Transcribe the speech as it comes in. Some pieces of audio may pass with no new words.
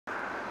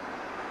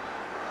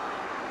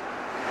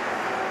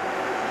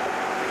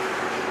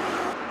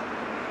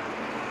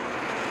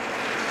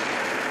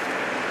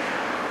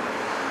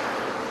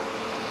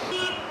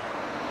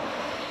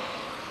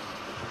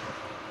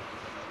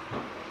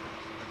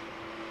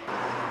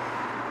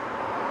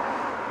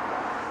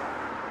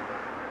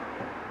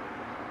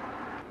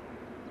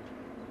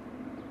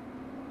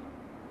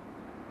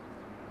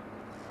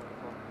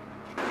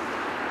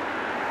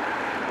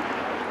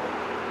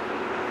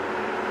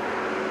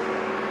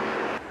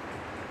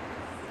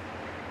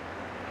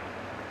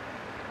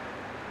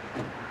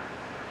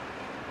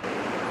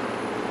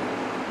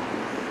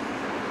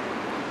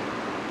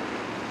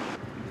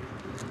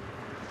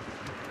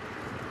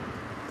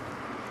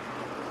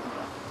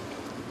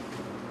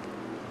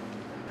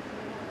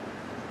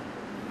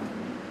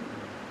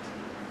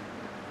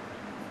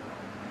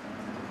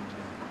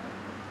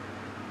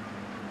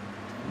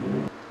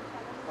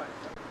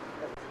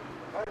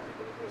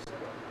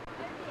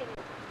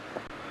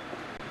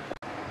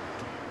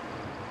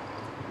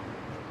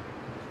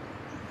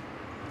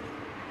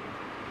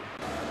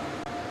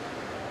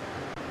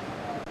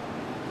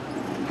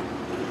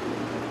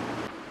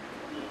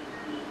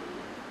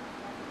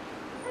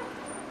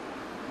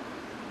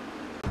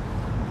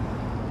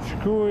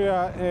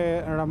Shkruja e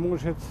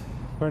Ramushit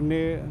për ne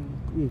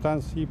në të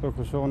nësi për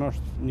Kosovën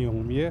është një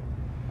humbje,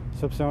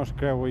 sepse është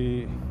kreu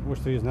i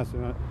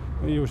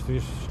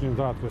ushtrisë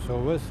shlimtare të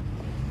Kosovës,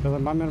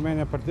 edhe ma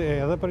mërmenja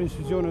edhe për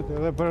institucionet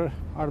edhe për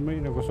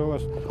armërinë e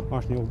Kosovës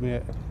është një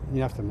humbje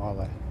mjaft e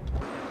madhe.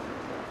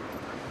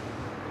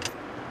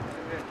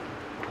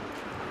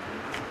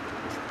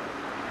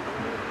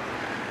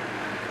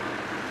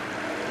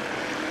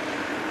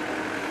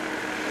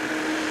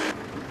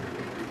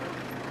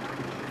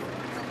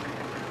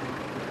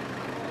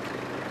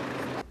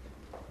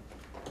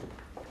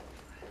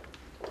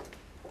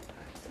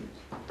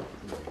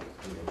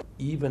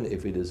 Even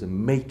if it is a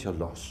major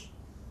loss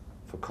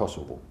for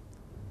Kosovo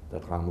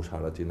that Ramush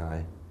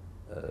Haradinaj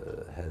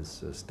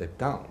has stepped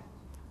down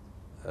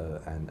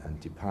and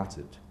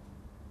departed,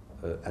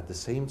 at the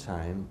same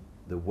time,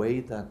 the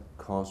way that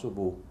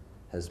Kosovo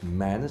has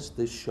managed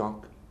this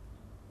shock,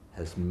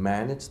 has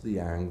managed the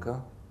anger,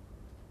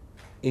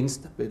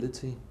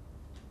 instability,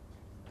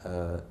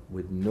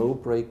 with no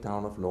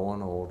breakdown of law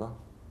and order,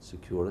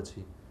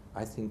 security,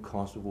 I think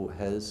Kosovo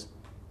has,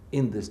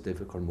 in this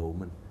difficult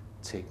moment,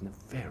 taken a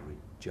very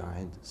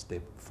giant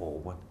step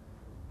forward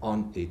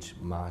on its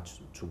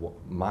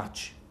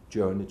march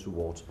journey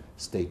towards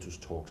status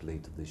talks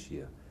later this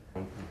year.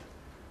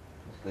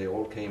 They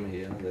all came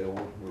here, they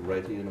all were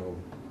ready, you know.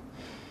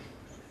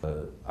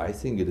 I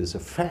think it is a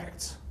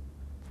fact,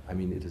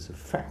 it is a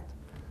fact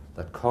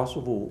that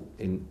Kosovo,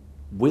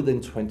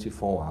 within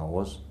 24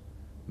 hours,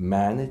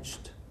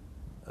 managed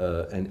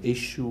an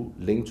issue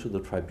linked to the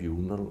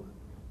tribunal,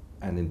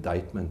 an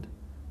indictment,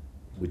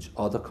 which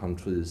other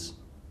countries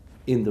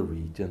in the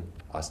region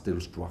are still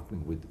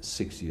struggling with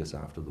 6 years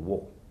after the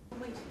war.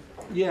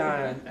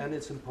 Yeah, and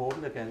it's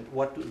important again.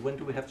 When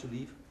do we have to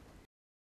leave?